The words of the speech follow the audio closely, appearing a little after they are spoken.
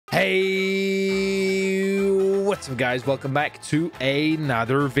Hey, what's up guys? Welcome back to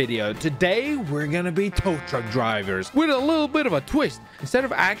another video. Today we're gonna be tow truck drivers with a little bit of a twist. Instead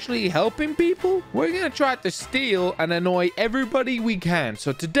of actually helping people, we're gonna try to steal and annoy everybody we can.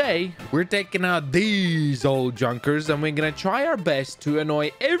 So today we're taking out these old junkers and we're gonna try our best to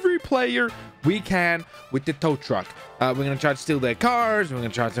annoy every player we can with the tow truck. We're gonna try to steal their cars. We're gonna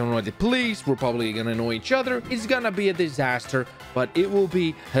try to annoy the police. We're probably gonna annoy each other. It's gonna be a disaster, but it will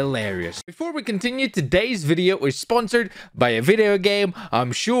be hilarious. Before we continue, today's video is sponsored by a video game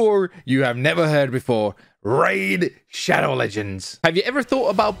I'm sure you have never heard before. Raid Shadow Legends. Have you ever thought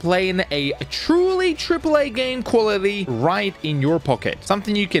about playing a truly AAA game quality right in your pocket?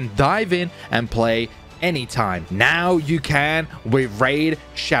 Something you can dive in and play anytime. Now you can with Raid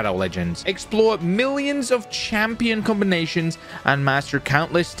Shadow Legends. Explore millions of champion combinations and master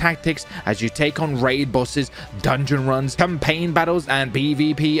countless tactics as you take on raid bosses, dungeon runs, campaign battles, and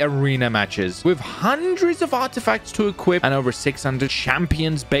PvP arena matches. With hundreds of artifacts to equip and over 600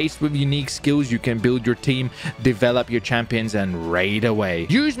 champions based with unique skills, you can build your team, develop your champions, and raid away.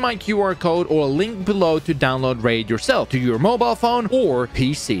 Use my QR code or link below to download Raid yourself to your mobile phone or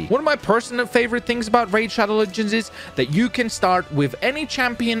PC. One of my personal favorite things about Raid Shadow Legends is that you can start with any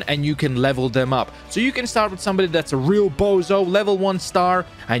champion and you can level them up. So you can start with somebody that's a real bozo, level 1 star,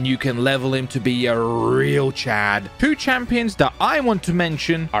 and you can level him to be a real Chad. Two champions that I want to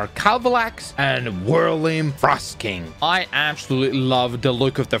mention are Calvalax and Whirlim Frost King. I absolutely love the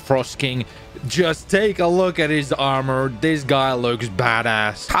look of the Frost King. Just take a look at his armor. This guy looks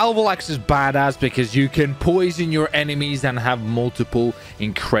badass. Calvalax is badass because you can poison your enemies and have multiple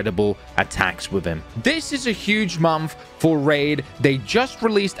incredible attacks with him. This is a huge month for Raid. They just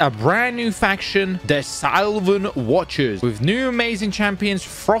released a brand new faction, the Sylvan Watchers, with new amazing champions,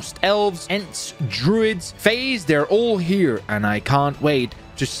 Frost Elves, Ents, Druids, Fays. They're all here and I can't wait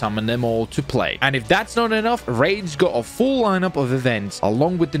to summon them all to play. And if that's not enough, Raid's got a full lineup of events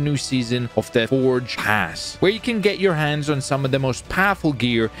along with the new season of the Forge Pass, where you can get your hands on some of the most powerful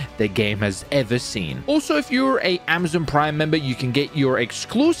gear the game has ever seen. Also, if you're a Amazon Prime member, you can get your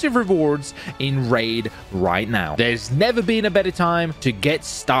exclusive rewards in Raid right now. There's never been a better time to get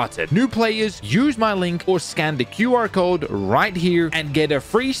started. New players, use my link or scan the QR code right here and get a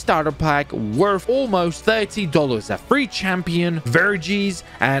free starter pack worth almost $30, a free champion, Verges,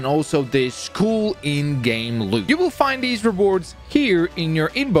 and also this cool in-game loot. You will find these rewards here in your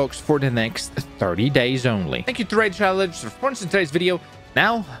inbox for the next 30 days only. Thank you to Raid Shadow Legends for sponsoring today's video.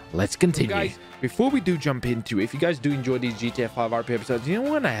 Now, let's continue. Guys, before we do jump into, if you guys do enjoy these GTA 5 RP episodes, you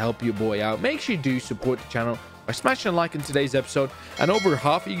want to help your boy out, make sure you do support the channel by smashing a like in today's episode. And over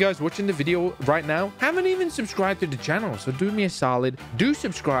half of you guys watching the video right now haven't even subscribed to the channel, so do me a solid, do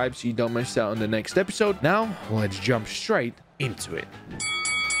subscribe so you don't miss out on the next episode. Now, let's jump straight into it.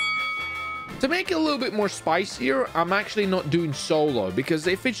 To make it a little bit more spicier, I'm actually not doing solo, because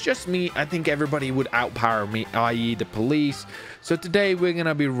if it's just me, I think everybody would outpower me, i.e. the police. So today we're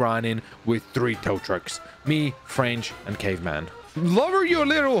gonna be running with 3 tow trucks. Me, French, and Caveman. Lower your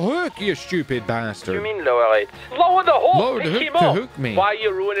little hook, you stupid bastard. You mean lower it? Lower the hook! Lower the hook to hook me. Why are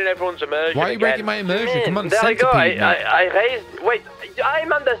you ruining everyone's immersion? Why are you breaking my immersion? Come on, there we go. centipede me. I raised... Wait,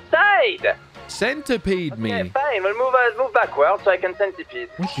 I'm on the side! Centipede me. Okay, fine. We'll move backwards so I can centipede.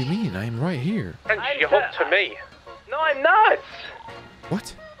 What do you mean? I'm right here. You hooked to me. No, I'm not!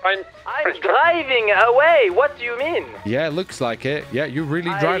 What? I'm driving away. What do you mean? Yeah, looks like it. Yeah, you're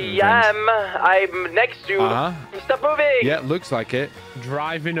really driving. I'm next to you. Stop moving. Yeah, looks like it.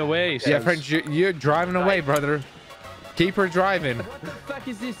 Driving away. Yeah, French, you're driving away, brother. Keep her driving. What the fuck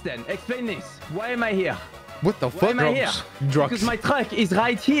is this then? Explain this. Why am I here? What the fuck? Why am I here? Drugs. Because my truck is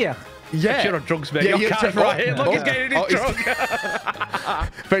right here. Yeah. You're on drugs, man. Yeah, Your car's right here. Look, he's getting in his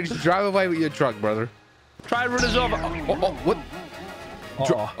truck. French, drive away with your truck, brother. Try and run us over. Oh, what?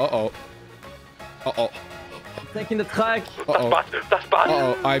 Uh-oh. Uh-oh. Taking the truck. That's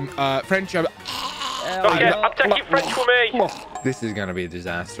bad. I'm, French, Okay, I'm taking French for me. This is gonna be a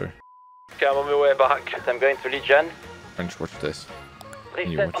disaster. Okay, I'm on my way back. I'm going to Legion. French, watch this. Are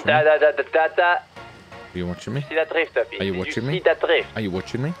you Drift. watching me? Are you watching me? See that drift up here? Are you watching me? See that drift? Are you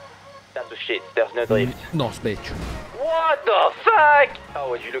watching me? That's a shit. There's no drift. No, bitch. What the fuck? Oh,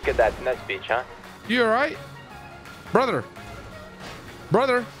 would you look at that? Nice bitch, huh? You alright? Brother.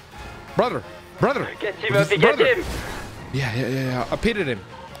 Brother. Get him, Murphy, get him. Yeah. I pitted him.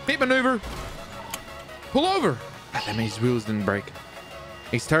 Pit maneuver. Pull over. Damn, his wheels didn't break.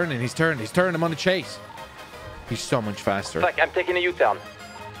 He's turning. I'm on the chase. He's so much faster. Fuck, I'm taking a U-turn.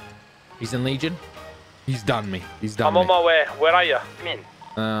 He's in Legion. He's done me. I'm on my way. Where are you? Come in.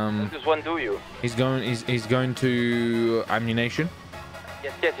 What does one do you? He's going to ammunition.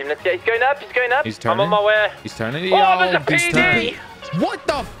 Yes, him. Let's get. He's going up. He's going up. He's turning. I'm on my way. He's turning. Oh, there's a he's PD. turning. What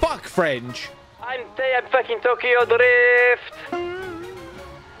the fuck, French? I'm fucking Tokyo Drift.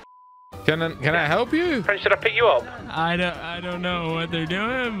 Can I help you? French, should I pick you up? I don't know what they're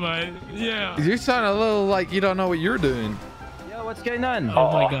doing, but yeah. You sound a little like you don't know what you're doing. Yo, what's going on?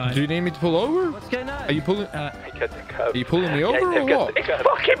 Oh my god. Do you need me to pull over? What's going on? Are you pulling? I got the cup. Are you pulling me over or what? It's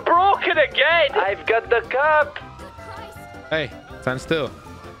fucking broken again. I've got the cup. Hey, stand still.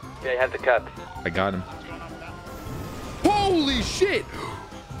 Yeah, I have the cup. I got him. Holy shit!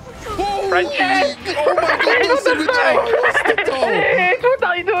 Holy! French. Oh my god! Listen to It's what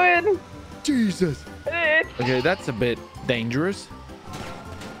are you doing? Jesus. It's... Okay, that's a bit dangerous.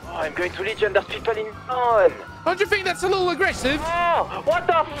 Oh, I'm going to Legion. There's people in town. Don't you think that's a little aggressive? Oh, what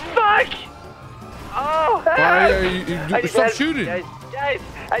the fuck? Oh, Why help. are you I need stop help. shooting? Guys,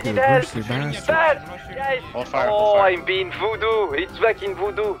 I need You help. aggressive bastard. Guys. On fire, Oh, on fire. I'm being voodoo. It's fucking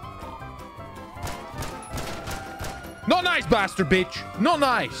voodoo. Not nice, bastard bitch. Not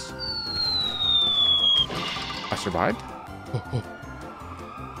nice. I survived. Oh.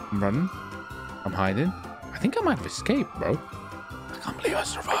 I'm running. I'm hiding. I think I might have escaped, bro. I can't believe I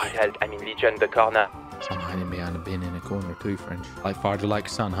survived. Help. I'm in Legion, the corner. I'm hiding behind a bin in a corner too, French. Like father, like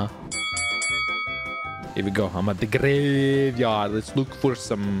son, huh? Here we go. I'm at the graveyard. Let's look for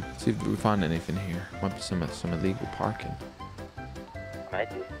some. See if we find anything here. Might be some illegal parking. Might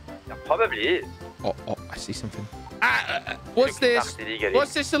be. There probably is. Oh, I see something. What's this?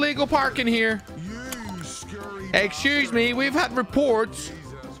 What's this illegal parking here? Excuse me, we've had reports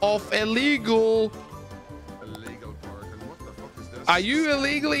of illegal. Are you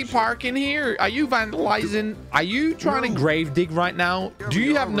illegally parking here? Are you vandalizing? Are you trying to grave dig right now? Do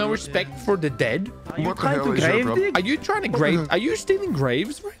you have no respect for the dead? Are you trying to grave dig? Are you trying to grave? Are you stealing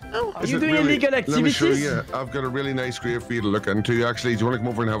graves right now? Are you doing illegal Let me show activities? you. I've got a really nice grave for you to look into. Actually, do you want to come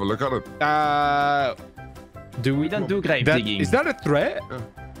over and have a look at it? Do we We don't do grave that, digging. is that a threat?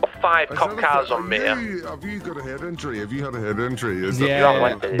 5 Is cop that a- cars on me. Have you got a head injury? Have you had a head injury? Is that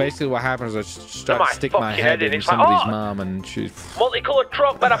Yeah, basically what happens is I try My to stick my fucking head head in. in It's like, somebody's oh! mom and she... Multicolored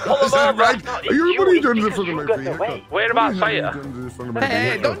truck, better pull them Is that over. right? It's not- Are you, it's what are you it's doing in because front of you my got the vehicle? way. Whereabouts are you?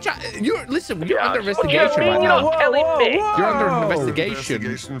 Hey, don't try... Listen, you're Yeah. under What do you investigation mean right you're now. not telling me? You're under investigation.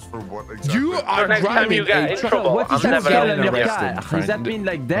 Investigations for what exactly? You are next time driving you get a in truck. trouble, What I'm is that never scale getting on your arrested, car? Does that mean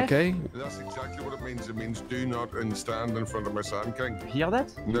like death? Okay. That's exactly what it means. It means do not stand in front of my Sand King. Hear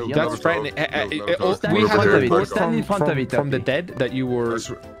that? No, Hear That's not at threatening. all. No, not at all. Stand We in had front a of it. report Stand in front of it, from the Tuppy. dead that you were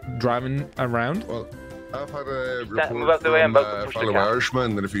That's- driving around. Well, I've had a Move out report the way, I'm from about to push the fellow car.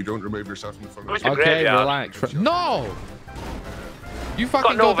 Irishman that if you don't remove yourself in front of Who's the the Okay, graveyard? relax. No! You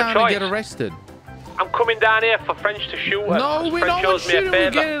fucking no go other down and get choice. arrested. I'm coming down here for French to shoot her. No, we French don't shows me a shoot him. We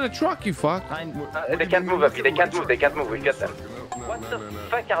favour. get in a truck, you fuck. They can't move up. They can't move. They can't move. We got them. No, What no, the no, no.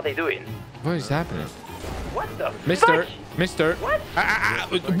 fuck are they doing? What is happening? What the Mister, fuck? mister. What?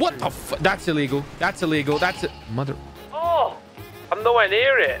 What the fuck? That's illegal. That's illegal. That's it. Mother. Oh, I'm nowhere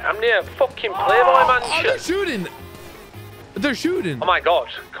near it. I'm near fucking Playboy Oh, Mansion. they're shooting. They're shooting. Oh my god,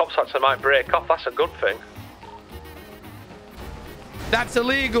 cops actually might break off. That's a good thing. That's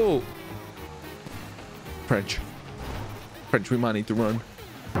illegal. French. French, we might need to run.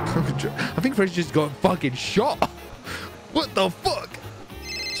 I think French just got fucking shot. What the fuck?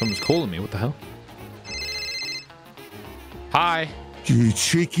 Someone's calling me. What the hell? Hi. You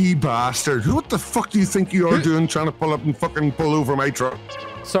cheeky bastard. What the fuck do you think you are doing trying to pull up and fucking pull over my truck?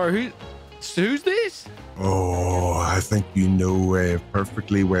 Sorry, who's this? Oh, I think you know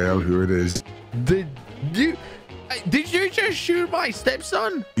perfectly well who it is. Did you just shoot my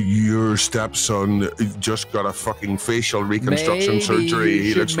stepson? Your stepson just got a fucking facial reconstruction surgery. You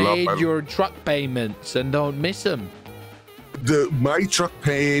He looks should a lot make better. your truck payments and don't miss them. My truck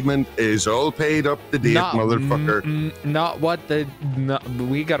payment is all paid up to date, motherfucker. Not what the... No,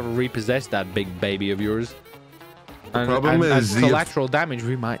 we gotta repossess that big baby of yours. And, problem and is as collateral damage,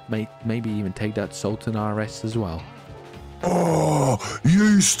 we might maybe even take that Sultan RS as well. Oh,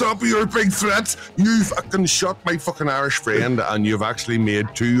 you stop your big threats. You fucking shot my fucking Irish friend, and you've actually made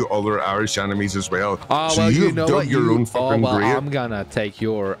 2 other Irish enemies as well. Oh, so well, you've you know dug what? your own fucking grave. I'm gonna take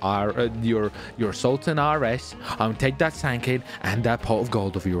your Sultan RS. I'm gonna take that Sankid and that pot of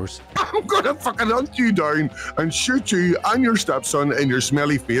gold of yours. I'm gonna fucking hunt you down and shoot you and your stepson in your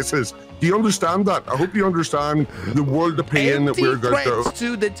smelly faces. Do you understand that? I hope you understand the world of pain that we're going threats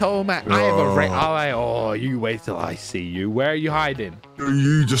to. to the Tomac. I have a oh, you wait till I see you. Where are you hiding?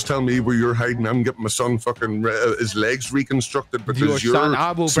 You just tell me where you're hiding. I'm getting my son fucking his legs reconstructed because Your son. you're I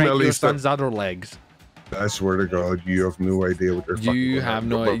will break smelly your stuff. son's other legs. I swear to God, you have no idea what you're fucking You doing. have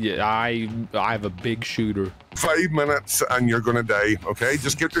no idea. I have a big shooter. 5 minutes and you're gonna die. Okay,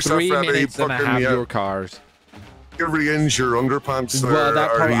 just get yourself 3 ready. minutes and I Fucking have yeah. your cars. Everything's your underpants. Well,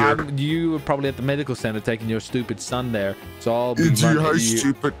 that are here. probably you were probably at the medical center taking your stupid son there. So I'll be It's running how you.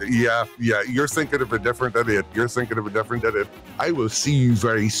 stupid. Yeah. You're thinking of a different idiot. I will see you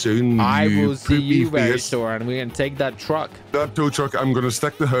very soon. I you will see you poopy very face. soon, and we're gonna take that truck. That tow truck, I'm gonna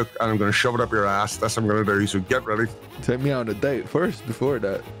stick the hook and I'm gonna shove it up your ass. That's what I'm gonna do. So get ready. Take me on a date first before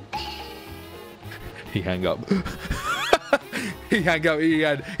that. He hung up. He hung up.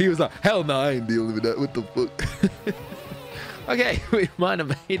 He was like, hell no, I ain't dealing with that. What the fuck? Okay, we might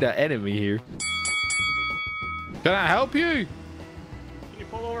have made an enemy here. Can I help you? Can you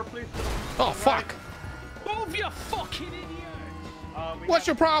pull over, please? Oh, fuck. Move, you fucking idiot! What's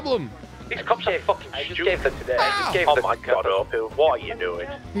your problem? These cops are fucking stupid. I just gave them today. I just gave Oh them my god up. What are you doing?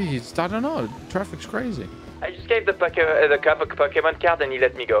 He's, I don't know. Traffic's crazy. I just gave the cop a Pokemon card and he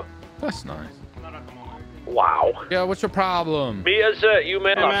let me go. That's nice. Wow. Yeah, what's your problem? Me as you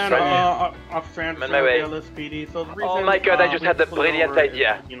man. Hey man, Officer On my Anderson, way. LSPD. So the Oh reason, my god, I just we had the pulled you brilliant over is,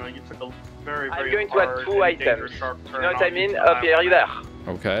 idea. You know, you took a very, very I'm going to add hard 2 and items. dangerous sharp You turn know what I onto mean? the Up here, are you there?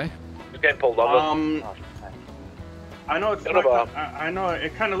 Okay. You can pull over. I know it's not, I know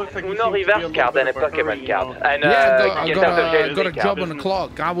it kind of looks like you No seem to be a reverse little card bit and a of a hurry, Pokemon you card. know. And Yeah, I get got out of jail a card. job on the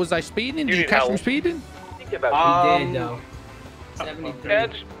clock. Was I speeding? Did you need catch me help. speeding? Think about He did though. 73.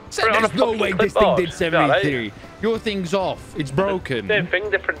 it. So there's no way this thing did 73. Your thing's off. It's broken. Same thing,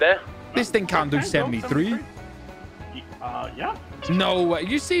 different day. This thing can't do Okay, go 73. Yeah, No way.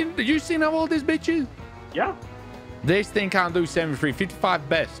 You seen how old this bitch is? yeah. This thing can't do 73. 55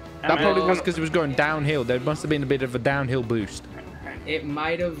 best. That man. probably was because it was going downhill. There must have been a bit of a downhill boost. It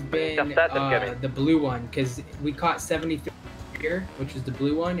might have been That's Kevin. the blue one because we caught 73 here, which was the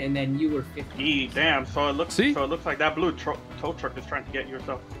blue one, and then you were 50. Damn. So it looks. See? So it looks like that blue tow truck is trying to get you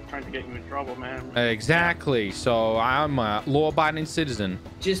in trouble, man. Exactly. So I'm a law-abiding citizen.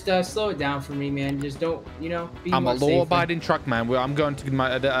 Just slow it down for me, man. Just don't, you know, be I'm a much safer. law-abiding truck man. Well, I'm going to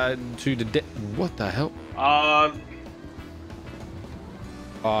my to the what the hell?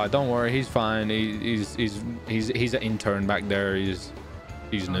 Don't worry, he's fine. He's an intern back there. He's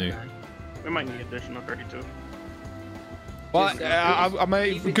new. Okay. We might need additional 32. Well, Just,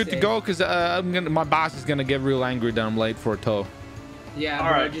 I'm good to go because my boss is gonna get real angry that I'm late for a tow. Yeah, All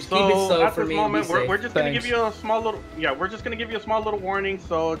bro, right. just So keep it slow at for this me. moment, and be we're safe. just gonna give Thanks. you a small little. Yeah, we're just gonna give you a small little warning.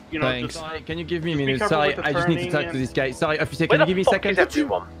 So you know, Thanks. just Sorry, can you give me a Just be minute? careful Sorry, with the I just need to turning talk to and- this guy. Sorry, officer, Where can you the give me a fuck second? is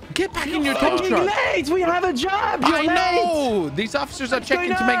everyone? Get back in your tow Fucking truck. late! We have a job! You're I know. These officers are What's checking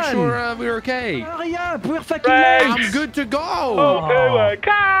going to make on? sure we're okay. Hurry up! We're fucking Right. late! I'm good to go. Okay,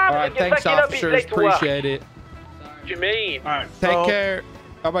 come! All right, thanks, officers. Appreciate it. What do you mean? all right. Take So, care.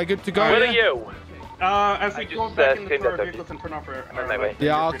 Am I good to go? Where yeah? are you? As we I go just, back into saved our that vehicles and turn off our. On my way.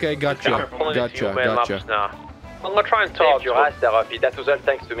 Yeah, okay, Just be gotcha. careful. Pulling into Gotcha, you, man, gotcha. maps now. I'm gonna try and talk your ass there, Ruffy. That was all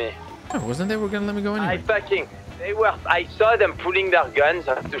thanks to me. Oh, wasn't they were gonna let me go I anyway? fucking. I saw them pulling their guns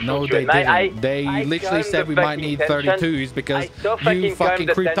to shoot No, you. they and I didn't. They I literally calmed said the we might fucking need tension. 32s because I so you calmed fucking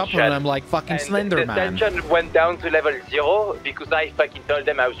the creeped up on tension, them like fucking and Slender the Man. tension went down to level 0 because I fucking told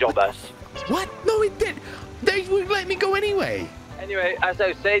them I was your boss. What? No, it did. They would let me go anyway. Anyway, as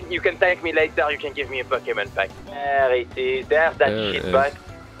I said, you can thank me later. You can give me a Pokemon pack. There it is. There's that There it shit is. back.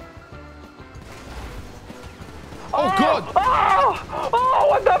 Oh, God. Oh,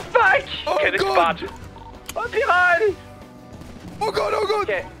 what the fuck? Oh, okay, this God. is bad. Oh, Piran! Oh, God. Oh, God.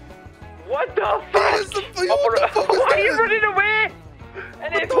 Okay. What the fuck? What the fuck was Why are you that? running away?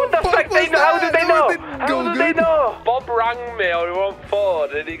 And What it's what the the fuck? fuck They was know. How do that? they That know? didn't How go do they good. know? Bob rang me on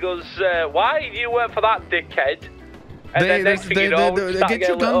phone and he goes, "Why do you work for that dickhead?" And then next thing you know, we start get getting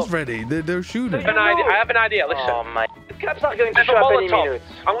your lit guns up. ready. They're shooting. I have an idea. Listen. Oh my. The cops are going to There's a show up any Molotov. minute.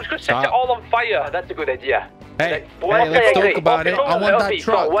 I'm just gonna set Stop. it all on fire. That's a good idea. Hey, Once let's I talk agree. about it. I want that Opie,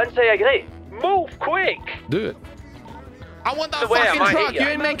 truck. Once I agree. Move quick! Do it. I want that The way I fucking might truck. hit You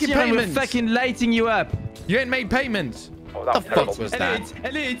ya. ain't making We're payments. fucking lighting you up. You ain't made payments. Oh, What that the was terrible. fuck was that?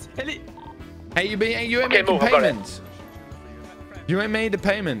 Elite. Hey, you ain't Okay, making move, I got it. payments. You ain't made the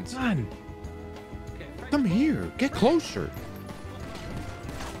payments. Man. Come here. Get closer.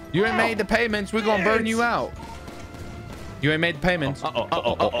 You ain't made the payments. We're gonna burn you out. You ain't made the payments.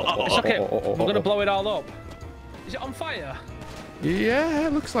 It's okay. We're gonna blow it all up. Is it on fire? Yeah,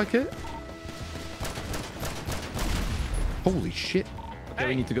 looks like it. Holy shit. Okay,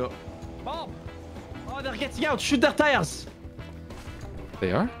 we need to go. Bob! Oh, they're getting out. Shoot their tires.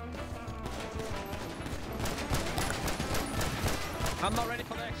 They are? I'm not ready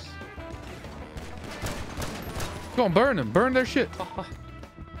for this. Go on, burn them. Burn their shit.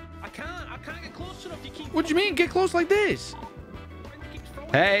 I can't get close What do you mean? Get close like this.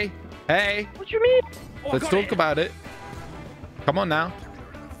 Hey, hey. What do you mean? Let's talk about it. Come on now.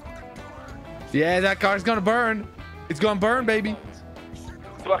 Yeah, that car's gonna burn. It's gonna burn, baby.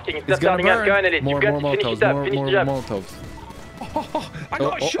 It's working. It's It's gonna burn. going at it. More You've got to finish Molotovs. it up. Finish More it up. Molotovs. I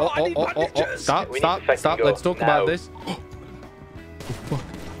got shot. I need bandages. Stop, We need stop, to fucking stop. go Let's talk now. about this.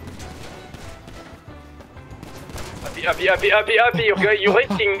 Uppy. You're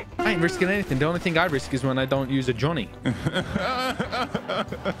racing. I ain't risking anything. The only thing I risk is when I don't use a Johnny.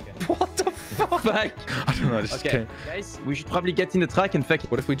 What the fuck? I don't know. I just Okay, can't. guys, we should probably get in the truck and fuck it.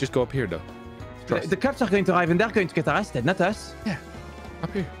 What if we just go up here, though? The cops are going to arrive and they're going to get arrested, not us. Yeah,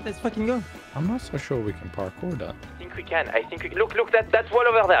 up here. Let's fucking go. I'm not so sure we can parkour that. I think we can. Look, that wall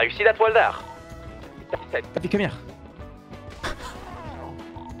over there. You see that wall there? Puppy, come here.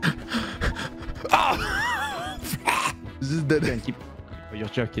 This is dead. Keep... Oh, you're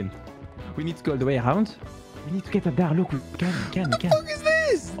joking. We need to go all the way around. We need to get up there. Look, we can. What the fuck is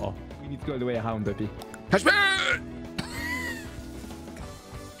this? Oh, we need to go all the way around, Puppy. Hashman!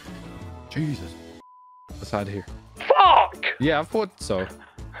 Jesus. What's out here? Fuck! Yeah, I thought so.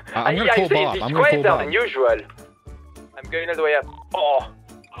 I'm gonna I call say Bob. it's I'm gonna call quieter Bob. than usual. I'm going all the way up. Oh.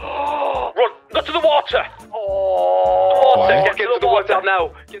 Run! Go to the water! Oh! What? Get to the water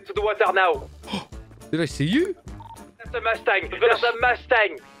now! Get to the water now! Did I see you? There's a Mustang! There's a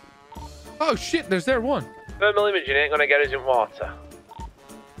Mustang! Oh shit, there's there one. Thermal imaging ain't gonna get us in water.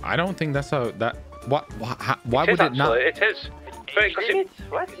 I don't think that's how that. Why would it not? It is.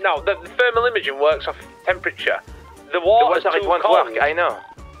 What? No, the thermal imaging works off temperature. The water it won't work, I know.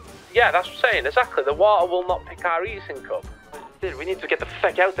 Yeah, that's what I'm saying, exactly. The water will not pick our heating up. Still, we need to get the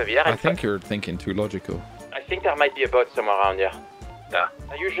fuck out of here. I think you're thinking too logical. I think there might be a boat somewhere around here. Yeah.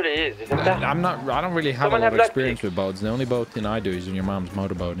 There usually is, isn't there? I don't really have Someone a lot have of experience black with boats. The only boating I do is in your mom's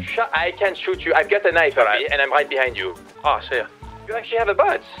motorboating. I can shoot you. I've got a knife on me, and I'm right behind you. Oh, see ya. You actually have a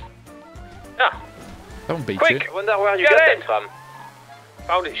boat? Yeah. Don't beat Quick! you. Wonder where you got that from.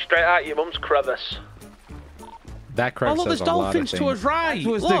 Found it straight out your mum's crevice. That crowd Oh, look, says there's a lot of dolphins to things. us right. That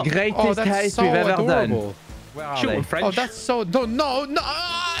was Look. the greatest Oh, that's heist so we've ever done. adorable. Where are Shoot they? them, French. Oh, that's so no.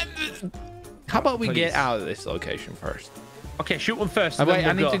 How about we Please. get out of this location first? Okay, shoot one first. Oh, and then wait,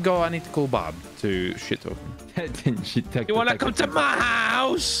 I we'll need to go. I need to call Bob to shit talk him. Then she took You the wanna come packet. to my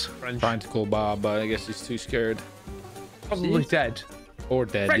house? French. Trying to call Bob, but I guess he's too scared Probably dead. or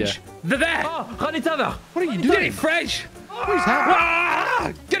dead. French, they're there. Oh, run it over! What are you Get doing? it, French. What is happening?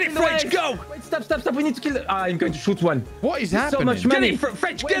 Ah! Get it, In the French. way. Go. Wait, stop. We need to kill the... I'm going to shoot one. What is There's happening? so much Get money. it,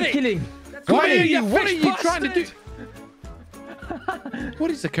 French. Wait, Get it. killing. Why Come are here, you? you What are fish you trying to do? bastard.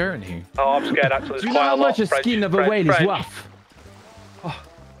 What is occurring here? Oh, I'm scared actually. Do you know how much a skin of a whale is worth? Oh,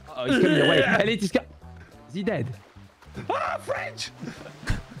 he's coming away. Elite is... Is he dead? Ah, French.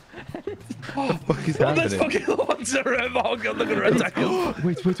 What is Oh, there's happening? fucking loads of them. Oh, God, they're going to attack us.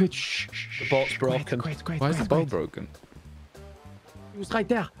 Wait. Shh. The boat's broken. Why is the boat broken? He was right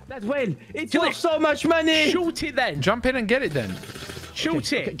there. That whale. It's Kill worth it. so much money. Shoot it then. Jump in and get it then. Shoot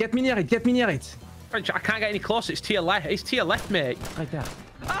Okay, it. get me near it. French, I can't get any closer. It's to your left. It's to your left, mate. Right there.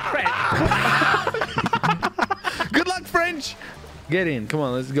 French. Good luck, French. Get in. Come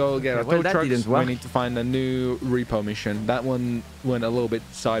on, let's go get our well, tow that trucks. didn't We work. need to find a new repo mission. That one went a little bit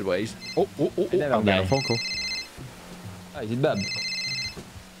sideways. Oh. Never I'm getting a mind. phone call. Oh, is it Bob?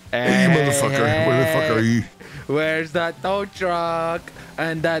 Hey, motherfucker. Where the fuck are you? Where's that tow truck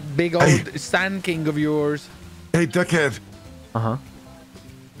and that big old Sand King of yours? Hey, dickhead. Uh-huh.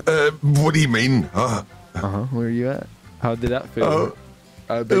 What do you mean? Where are you at? How did that feel?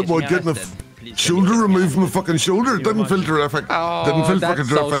 Well, getting the shoulder removed from the fucking shoulder. Didn't feel terrific. Didn't feel fucking that's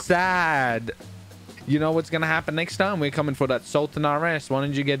so terrific. sad. You know what's gonna happen next time? We're coming for that Sultan RS. Why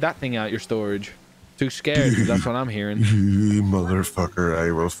don't you get that thing out your storage? Too scared. That's what I'm hearing. You motherfucker.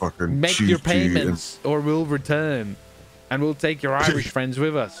 I will fucking Make shoot your you. payments, or we'll return, and we'll take your Irish friends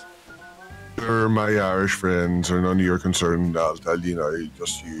with us. They're my Irish friends, are none of your concern. I'll tell you now.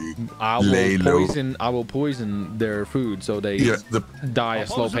 Just you I lay low. will poison their food so they Yeah, die a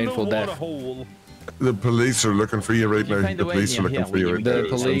slow, painful death. the police are looking for you right you now. find The a way police are near looking here for where you you right The now.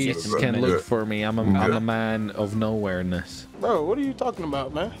 police can look for me. I'm a Yeah. man of nowhereness. Bro, what are you talking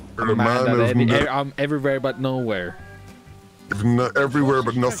about, man? You're I'm a a man man that of I'm everywhere but nowhere. everywhere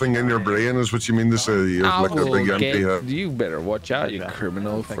but nothing in your brain is what you mean to say. You're I like a will big empty get, head. you better watch out, you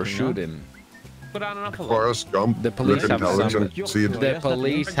criminal, for Fucking shooting. Go down and have a look. Forrest Gump. The police look have some. intelligent. See it. The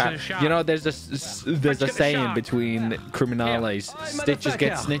police have. You know, there's a saying between criminals: stitches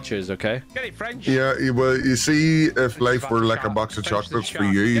get snitches. Okay. Get it, French. Yeah, well, you see, if life were like a box of chocolates for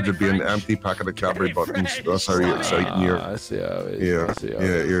you, it'd be an empty packet of Cadbury buttons. That's how you're exciting you. I see how it is. Yeah, I see how it yeah,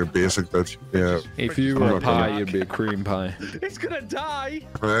 is. you're a basic bitch. Yeah. If you were a pie, you'd be a cream pie. It's gonna die.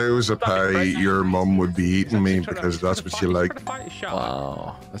 If I was a pie, your mum would be eating me because that's what you like.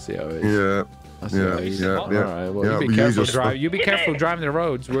 Wow. I see how it is. Yeah. I see how it is. All right. Well, you be careful driving. You be careful driving the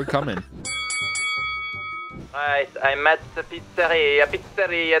roads. We're coming. Right, I'm at the pizzeria.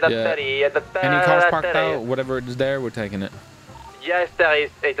 Any cars parked out? Whatever is there, we're taking it. Yes, there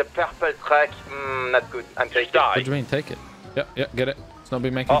is. It's a purple truck. Not good. I'm taking it. What do you mean? Take it. Yep, get it. It's not be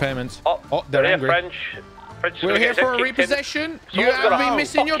making payments. Oh, they're angry. French We're here for a repossession. You have been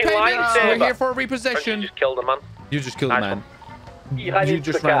missing your payments. We're here for a repossession. You just killed a man. You just killed a man. You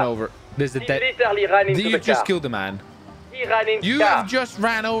just ran over. There's a dead. You just killed a man. You have just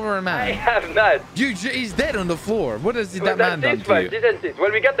ran over a man. I have not. He's dead on the floor. What has that man done to you? Didn't it?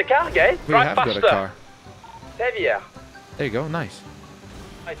 Well, we got the car, guys. We have got a car. Heavier. There you go. Nice.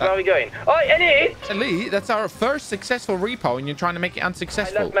 Right, where are we going? Oh, Elite! Elite, that's our first successful repo, and you're trying to make it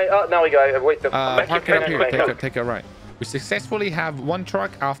unsuccessful. Oh, now we go. Wait, park it up here. Take a right. We successfully have one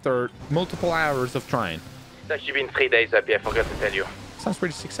truck after multiple hours of trying. It's actually been 3 days up here. I forgot to tell you. Sounds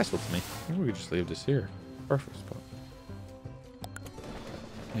pretty successful to me. Maybe we could just leave this here. Perfect spot.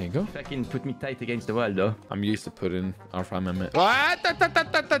 There you go. Fucking put me tight against the wall, though. I'm used to putting Alpha Amendment. Why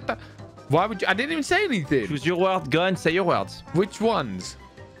would you? I didn't even say anything. Choose your word. Go and say your words. Which ones?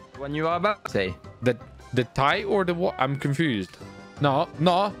 When you are about to say. The tie or the what? I'm confused. No,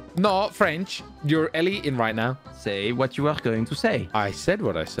 French. You're Ellie in right now. Say what you are going to say. I said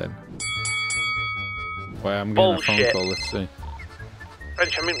what I said. Well, I'm getting a phone call. Let's see.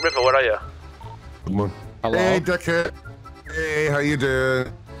 French, I'm in River. Where are you? Come on. Hello. Hey, dickhead. Hey, how you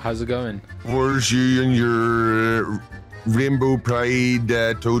doing? How's it going? Where's you and your Rainbow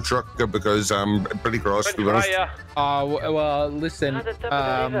Pride tow truck? Because I'm pretty cross, to be honest. Well, listen.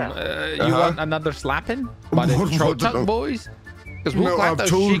 You want another slapping by the Trotuck boys? Because we'll clap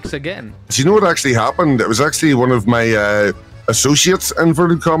those cheeks again. Do you know what actually happened? It was actually one of my associates,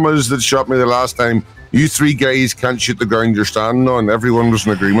 inverted commas, that shot me the last time. You three guys can't shoot the ground you're standing on. Everyone was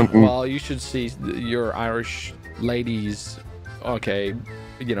in agreement. Well, you should see your Irish ladies, okay,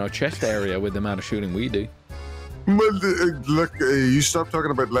 you know, chest area with the amount of shooting we do. Well, look, you stop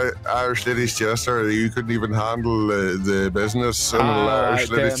talking about Irish ladies chest area. You couldn't even handle the business in Irish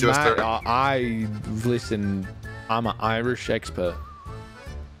ladies chest area. Listen, I'm an Irish expert.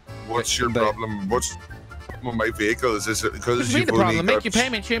 What's your problem? What's with my vehicle? Is this because you've the problem? Make your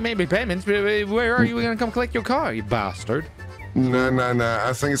payments. You made me payments. Where are you going to come collect your car, you bastard? No.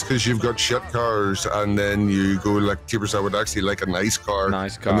 I think it's because you've got shit cars, and then you go like Keepers. I would actually like a nice car.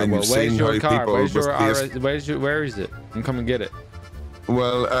 Nice car. And then well, where's your car? Where is it? And come and get it.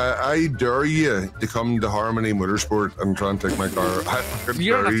 Well, I dare you to come to Harmony Motorsport and try and take my car.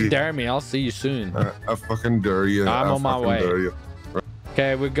 You don't have to dare me. I'll see you soon. I fucking dare you. I'm on my way.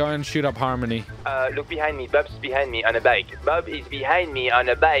 Okay, we're going to shoot up Harmony. Look behind me. Bob's behind me on a bike. Bob is behind me on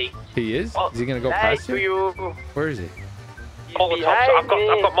a bike. He is? Is he going to go past you? Where is he? Molotovs. I've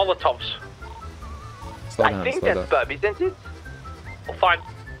got Molotovs. I think that's Bob, isn't it? Oh, fine. Is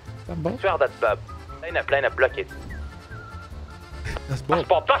that Bob? I swear that's Bob. Line up, block it. That's Bob.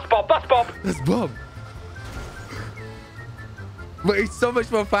 That's Bob. That's Bob. But he's so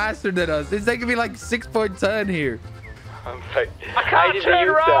much more faster than us. It's taking me like 6.10 here. I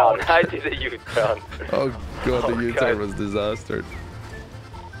did a U-turn. Oh god, the U-turn was disaster.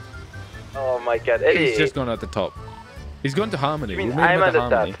 Oh my god. He's just going at the top. He's going to Harmony. I'm at the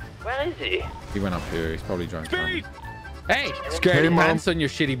top. Where is he? He went up here. He's probably drunk. Hey, scaredy pants on your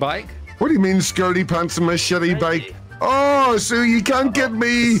shitty bike. What do you mean, scaredy pants on my shitty bike? Oh, so you can't get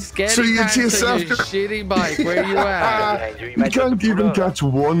me. So you chase after your shitty bike. Where you at? You can't even catch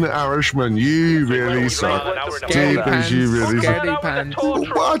one Irishman. You really suck. Scaredy pants.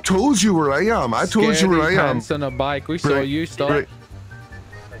 I told you where I am. Scaredy pants on a bike. We saw you stop.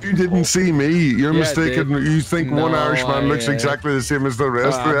 You didn't see me. You're mistaken. You think one Irishman looks exactly the same as the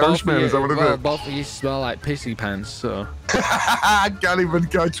rest of the Irishmen. Is that what it is? Well, both of you smell like pissy pants, so. I can't even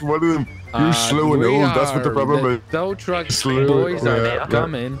catch one of them. You're slow and old. That's what the problem is. Tow truck boys are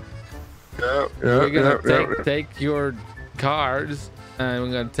coming. We're gonna take your cars, and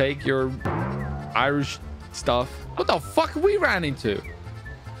we're gonna take your Irish stuff. What the fuck we ran into?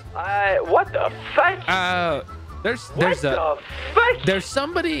 What the fuck? There's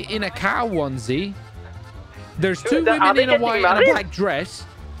somebody in a cow onesie. There's two women in a white and a black dress.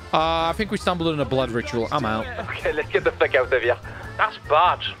 I think we stumbled in a blood ritual. I'm out. Okay, let's get the fuck out of here. That's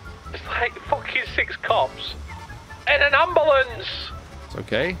bad. It's like fucking 6 cops and an ambulance. It's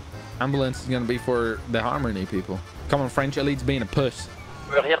okay. Ambulance is gonna be for the Harmony people. Come on, French Elite's being a puss.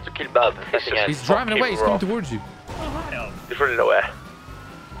 We're here to kill Bob. He's driving away. He's coming towards you. He's running away.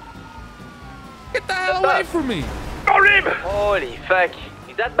 Get the hell away from me! Got him! Holy fuck.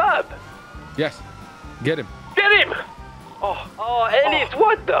 Is that Bob? Yes. Get him. Get him! Oh, Elliot,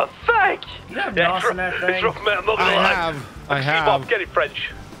 what the fuck? You have NOS in that thing? I have. Bob, get it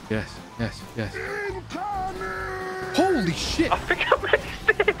French. Yes. Holy shit! I think I missed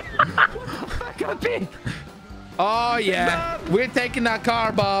it. Oh yeah, we're taking that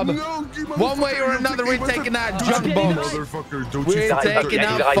car, Bob. No, One way or another, we're taking that junk box. Motherfucker, don't We're you taking think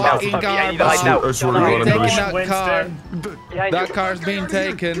that fucking car, I Bob. swear to We're God, taking I'm that car. That car's being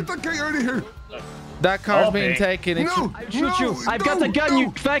taken. Get that guy out of here. That car's being taken. It's, No, I'll shoot you. I've got a gun,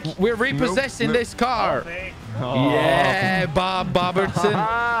 you fuck. we're repossessing this car. Yeah, Bob Bobertson.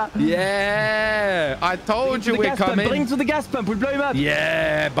 Yeah, I told you we're coming. Bring to the gas pump. We'll blow him up.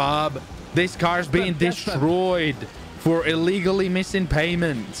 Yeah, Bob. This car's being destroyed for illegally missing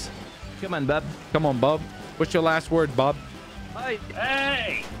payments. Come on, Bob. Come on, Bob. What's your last word, Bob?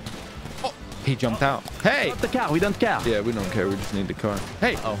 Hey! Oh, he jumped out. Hey! Stop the car. We don't care. Yeah, we don't care. We just need the car.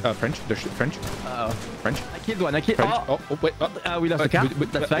 Hey! French. There's French. Uh-oh. French. I killed one. I killed. French. Wait. We lost the car.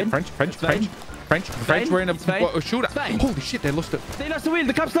 That's fine. French. We're in a shootout. Holy shit, they lost it. They lost the wheel.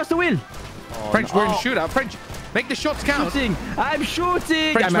 The cops lost the wheel. French, we're in a shootout. French, make the shots count. Shooting. I'm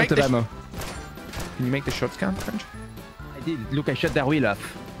shooting. French, I'm out of ammo. Can you make the shots count, French? I did. Look, I shut their wheel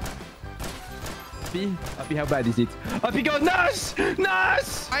off. Happy, how bad is it? Happy, go, NOS!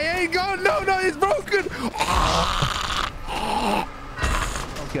 NOS! I ain't going. No, it's broken. Oh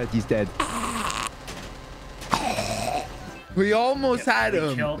god, he's dead. We almost had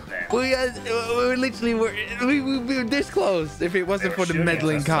him. We literally were this close if it wasn't for the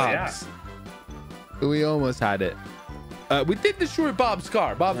meddling cops. We almost had it. We did destroy Bob's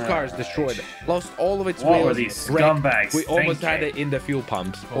car. Bob's car is destroyed. Lost all of its wheels. What were these scumbags We almost had thinking? it in the fuel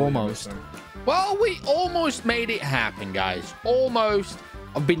pumps. Almost. Well, we almost made it happen, guys. Almost.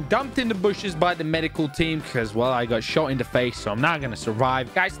 I've been dumped in the bushes by the medical team because, well, I got shot in the face, so I'm not going to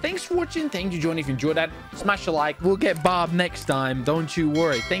survive. Guys, thanks for watching. Thank you for joining. If you enjoyed that, smash a like. We'll get Bob next time. Don't you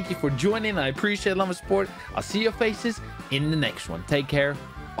worry. Thank you for joining. I appreciate love and support. I'll see your faces in the next one. Take care.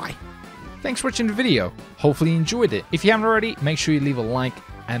 Bye. Thanks for watching the video. Hopefully you enjoyed it. If you haven't already, make sure you leave a like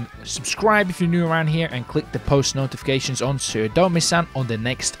and subscribe if you're new around here, and click the post notifications on so you don't miss out on the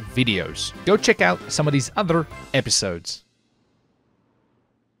next videos. Go check out some of these other episodes.